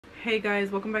Hey guys,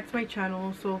 welcome back to my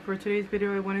channel. So for today's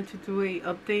video I wanted to do a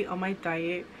update on my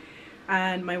diet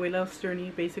and my weight loss journey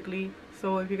basically.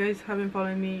 So if you guys haven't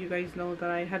followed me, you guys know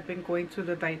that I had been going to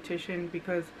the dietitian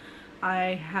because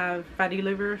I have fatty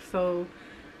liver. So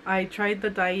I tried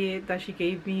the diet that she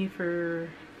gave me for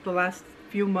the last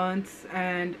few months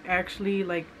and actually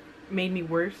like made me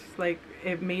worse. Like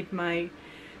it made my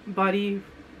body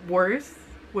worse,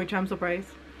 which I'm surprised.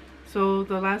 So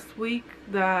the last week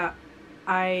that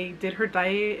I did her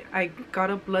diet, I got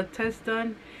a blood test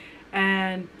done,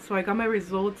 and so I got my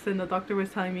results, and the doctor was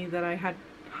telling me that I had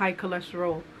high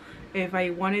cholesterol if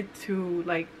I wanted to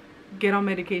like get on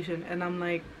medication. And I'm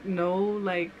like, no,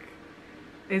 like,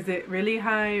 is it really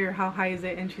high or how high is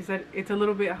it? And she said it's a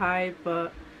little bit high,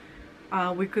 but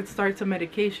we could start some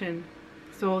medication.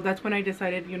 So that's when I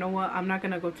decided, you know what, I'm not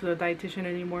gonna go to the dietitian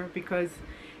anymore because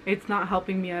it's not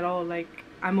helping me at all. Like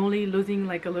I'm only losing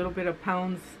like a little bit of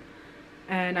pounds,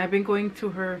 and I've been going to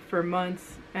her for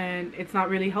months and it's not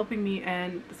really helping me.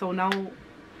 And so now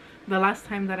the last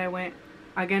time that I went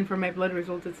again for my blood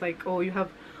results, it's like, oh, you have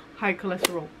high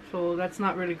cholesterol. So that's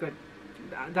not really good.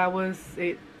 That was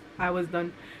it. I was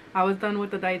done. I was done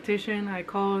with the dietitian. I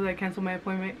called, I canceled my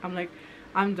appointment. I'm like,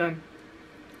 I'm done.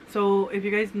 So if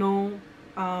you guys know,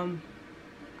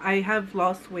 I have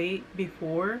lost weight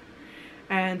before,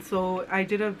 and so I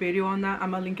did a video on that.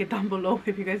 I'm gonna link it down below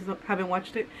if you guys haven't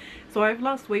watched it. So I've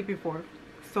lost weight before,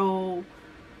 so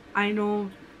I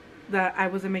know that I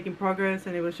wasn't making progress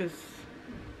and it was just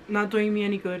not doing me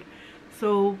any good.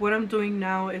 So what I'm doing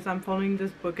now is I'm following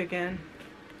this book again.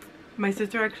 My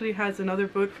sister actually has another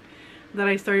book that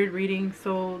I started reading,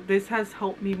 so this has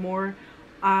helped me more.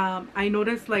 I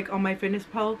noticed like on my Fitness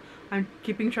I'm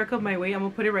keeping track of my weight. I'm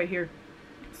gonna put it right here.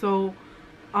 So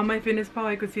on my Fitness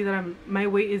I could see that my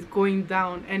weight is going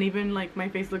down, and even like my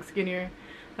face looks skinnier.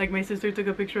 Like my sister took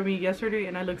a picture of me yesterday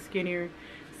and I look skinnier.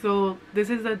 So this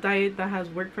is a diet that has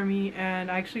worked for me,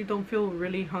 and I actually don't feel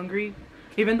really hungry,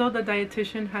 even though the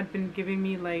dietitian had been giving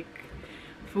me like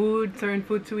certain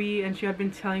food to eat, and she had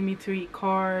been telling me to eat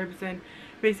carbs, and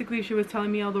basically she was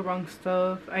telling me all the wrong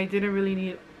stuff. I didn't really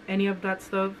need any of that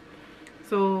stuff.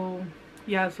 So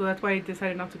yeah, so that's why I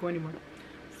decided not to go anymore.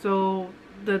 So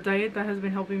the diet that has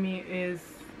been helping me is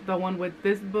the one with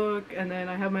this book, and then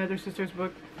I have my other sister's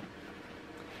book.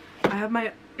 I have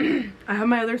my I have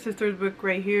my other sister's book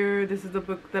right here. This is the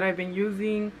book that I've been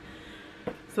using.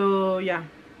 So yeah,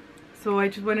 so I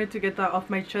just wanted to get that off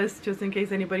my chest, just in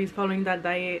case anybody's following that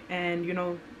diet and you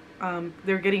know,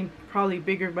 they're getting probably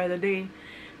bigger by the day,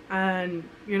 and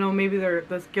you know, maybe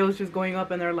the scale's just going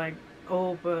up and they're like,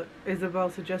 oh, but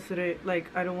Isabel suggested it, like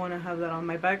I don't want to have that on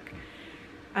my back.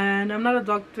 And I'm not a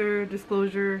doctor,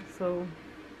 disclosure, so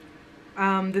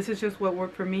this is just what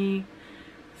worked for me.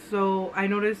 So I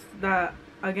noticed that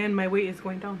again my weight is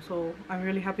going down, so I'm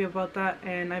really happy about that.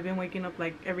 And I've been waking up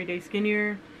like every day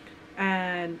skinnier,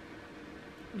 and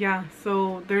yeah,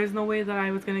 so there is no way that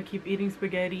I was gonna keep eating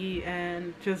spaghetti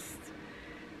and just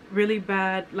really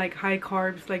bad like high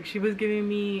carbs. Like she was giving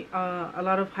me a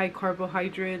lot of high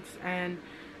carbohydrates, and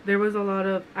there was a lot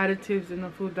of additives in the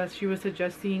food that she was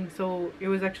suggesting, so it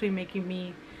was actually making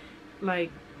me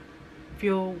like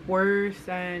feel worse,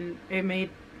 and it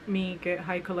made me get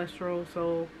high cholesterol.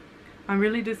 So I'm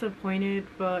really disappointed,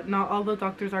 but not all the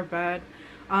doctors are bad.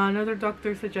 Another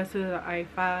doctor suggested that I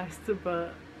fast,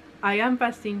 but I am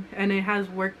fasting and it has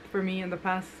worked for me in the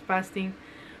past, fasting.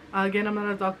 Again, I'm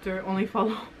not a doctor, only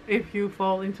follow if you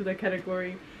fall into the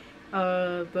category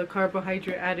the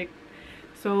carbohydrate addict.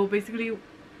 So basically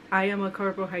I am a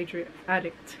carbohydrate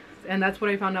addict, and that's what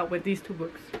I found out with these two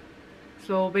books.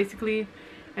 So basically,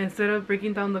 instead of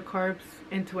breaking down the carbs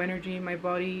into energy, my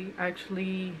body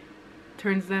actually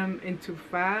turns them into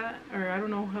fat, or I don't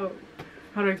know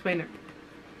how to explain it.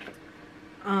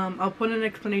 I'll put an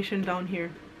explanation down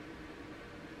here.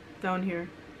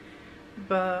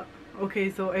 But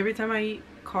okay, so every time I eat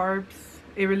carbs,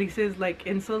 it releases like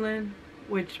insulin,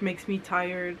 which makes me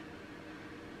tired,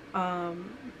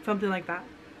 something like that.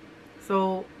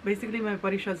 So basically my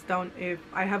body shuts down if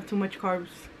I have too much carbs,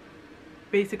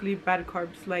 basically bad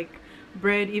carbs like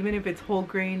bread, even if it's whole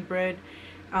grain bread.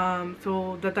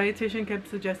 So the dietitian kept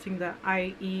suggesting that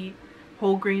I eat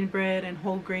whole grain bread and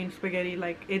whole grain spaghetti.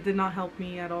 Like it did not help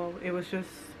me at all.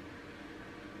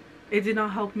 It did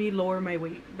not help me lower my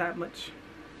weight that much.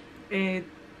 It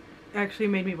actually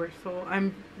made me worse. So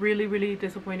I'm really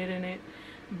disappointed in it.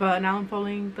 But now I'm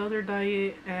following the other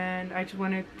diet, and I just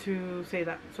wanted to say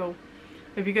that. So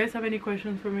if you guys have any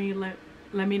questions for me, let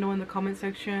me know in the comment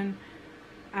section.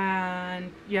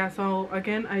 And yeah, so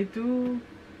again, I do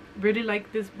really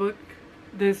like this book,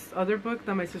 this other book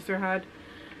that my sister had,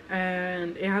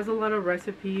 and it has a lot of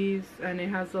recipes and it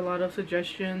has a lot of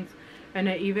suggestions, and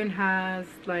it even has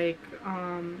like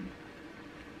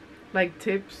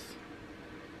tips,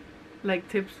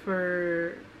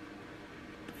 for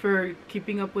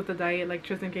keeping up with the diet, like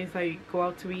just in case I go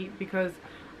out to eat, because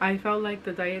I felt like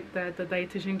the diet that the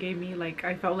dietitian gave me, like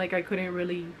I felt like I couldn't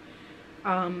really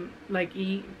like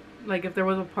eat, like if there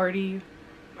was a party,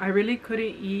 I really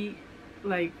couldn't eat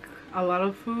like a lot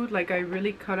of food. Like I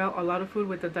really cut out a lot of food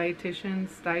with the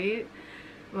dietitian's diet.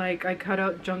 Like I cut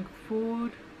out junk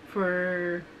food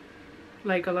for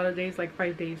like a lot of days, like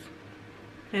 5 days.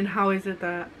 And how is it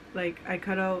that like I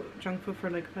cut out junk food for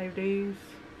like 5 days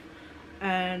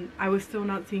and I was still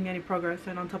not seeing any progress,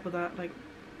 and on top of that, like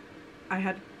I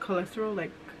had cholesterol?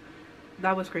 Like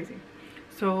that was crazy.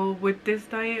 So with this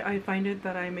diet, I find it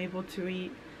that I'm able to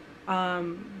eat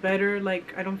better.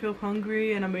 Like I don't feel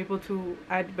hungry, and I'm able to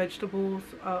add vegetables,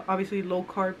 obviously low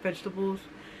carb vegetables,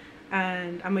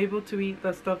 and I'm able to eat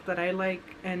the stuff that I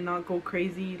like and not go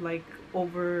crazy like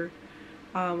over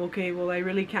okay, well I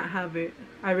really can't have it,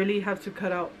 I really have to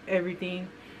cut out everything,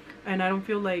 and I don't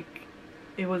feel like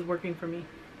it was working for me.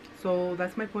 So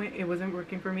that's my point, it wasn't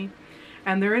working for me.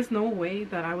 And there is no way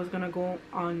that I was gonna go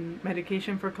on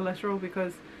medication for cholesterol,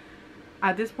 because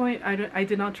at this point I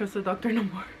did not trust the doctor no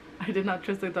more. I did not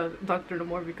trust the doctor no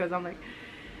more, because I'm like,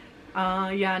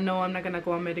 yeah, no, I'm not gonna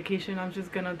go on medication, I'm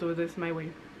just gonna do this my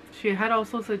way. She had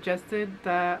also suggested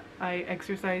that I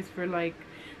exercise for like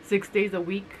 6 days a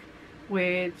week,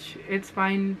 which it's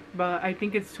fine, but I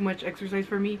think it's too much exercise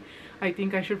for me. I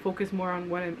think I should focus more on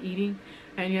what I'm eating.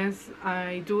 And yes,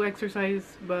 I do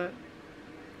exercise, but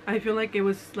I feel like it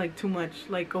was like too much,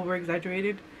 like over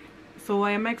exaggerated. So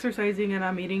I am exercising and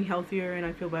I'm eating healthier and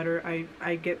I feel better.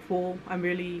 I get full. I'm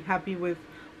really happy with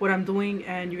what I'm doing,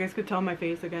 and you guys could tell in my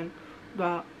face again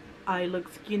that I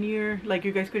look skinnier. Like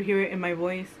you guys could hear it in my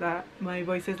voice that my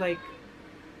voice is like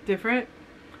different.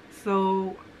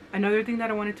 So another thing that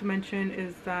I wanted to mention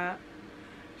is that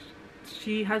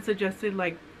she had suggested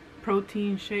like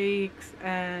protein shakes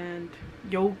and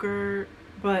yogurt,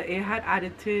 but it had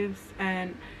additives,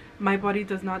 and my body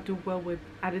does not do well with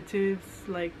additives,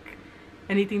 like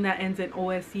anything that ends in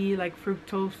OSE, like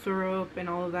fructose syrup and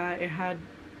all of that. It had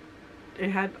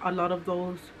a lot of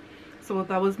those, so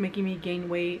that was making me gain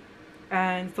weight.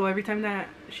 And so every time that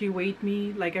she weighed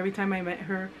me, like every time I met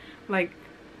her, like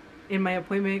in my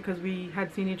appointment, because we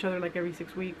had seen each other like every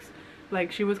 6 weeks,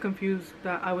 like she was confused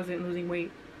that I wasn't losing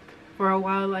weight. For a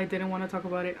while I didn't want to talk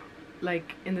about it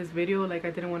like in this video, like I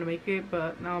didn't want to make it,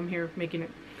 but now I'm here making it.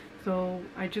 So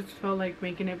I just felt like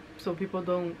making it so people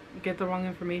don't get the wrong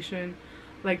information,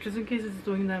 like just in case it's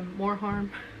doing them more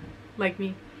harm like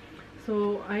me.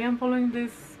 So I am following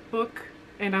this book,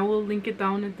 and I will link it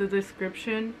down in the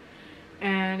description,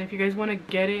 and if you guys want to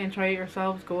get it and try it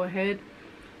yourselves, go ahead.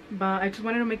 But I just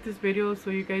wanted to make this video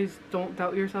so you guys don't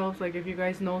doubt yourselves. Like if you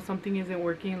guys know something isn't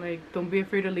working, like don't be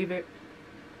afraid to leave it,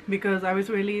 because I was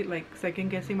really like second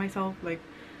guessing myself, like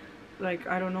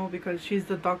I don't know, because she's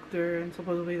the doctor and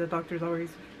supposedly the doctor's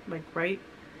always like right.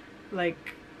 Like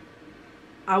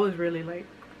I was really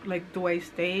like do I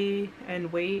stay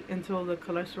and wait until the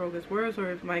cholesterol gets worse,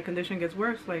 or if my condition gets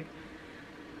worse?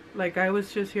 Like I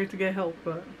was just here to get help,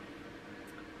 but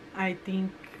I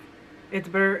think it's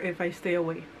better if I stay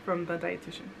away from the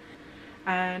dietitian.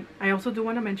 And I also do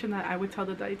want to mention that I would tell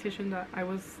the dietitian that I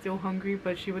was still hungry,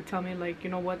 but she would tell me like, you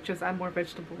know what, just add more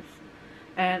vegetables.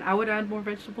 And I would add more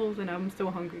vegetables and I'm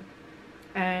still hungry.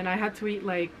 And I had to eat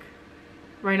like,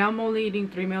 right now I'm only eating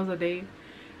 3 meals a day,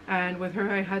 and with her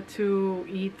I had to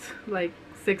eat like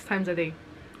 6 times a day,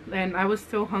 and I was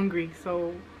still hungry.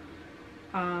 So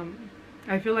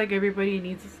I feel like everybody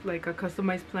needs like a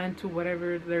customized plan to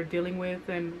whatever they're dealing with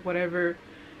and whatever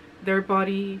their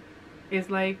body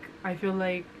is like. I feel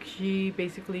like she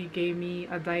basically gave me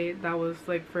a diet that was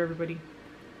like for everybody.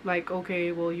 Like,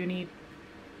 okay, well you need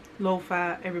low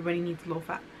fat, everybody needs low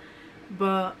fat,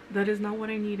 but that is not what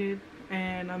I needed.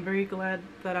 And I'm very glad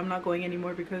that I'm not going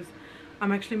anymore, because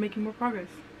I'm actually making more progress.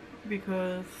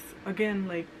 Because again,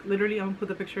 like literally I'm gonna put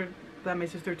the picture that my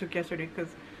sister took yesterday, because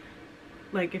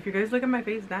like if you guys look at my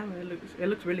face, damn, it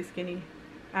looks really skinny.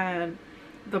 And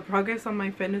the progress on my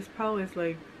fitness pal is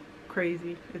like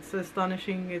crazy. It's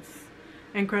astonishing, it's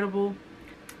incredible.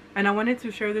 And I wanted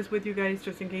to share this with you guys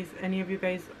just in case any of you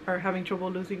guys are having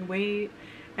trouble losing weight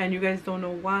and you guys don't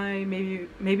know why.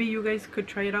 Maybe you guys could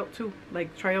try it out too.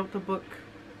 Like try out the book.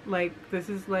 Like this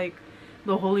is like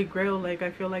the holy grail. Like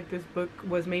I feel like this book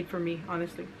was made for me,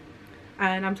 honestly.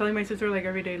 And I'm telling my sister like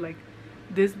every day, like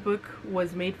this book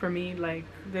was made for me. Like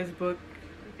this book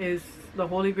is the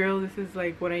holy grail. This is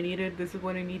like what I needed. This is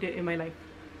what I needed in my life.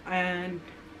 And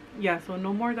yeah, so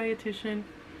no more dietitian.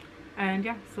 And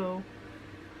yeah, so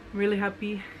I'm really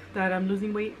happy that I'm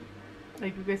losing weight,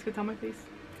 like you guys could tell my face.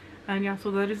 And yeah,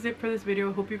 so that is it for this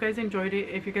video. Hope you guys enjoyed it.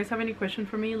 If you guys have any question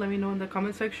for me, let me know in the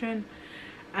comment section.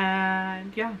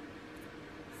 And yeah,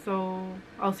 so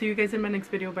I'll see you guys in my next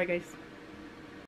video. Bye guys.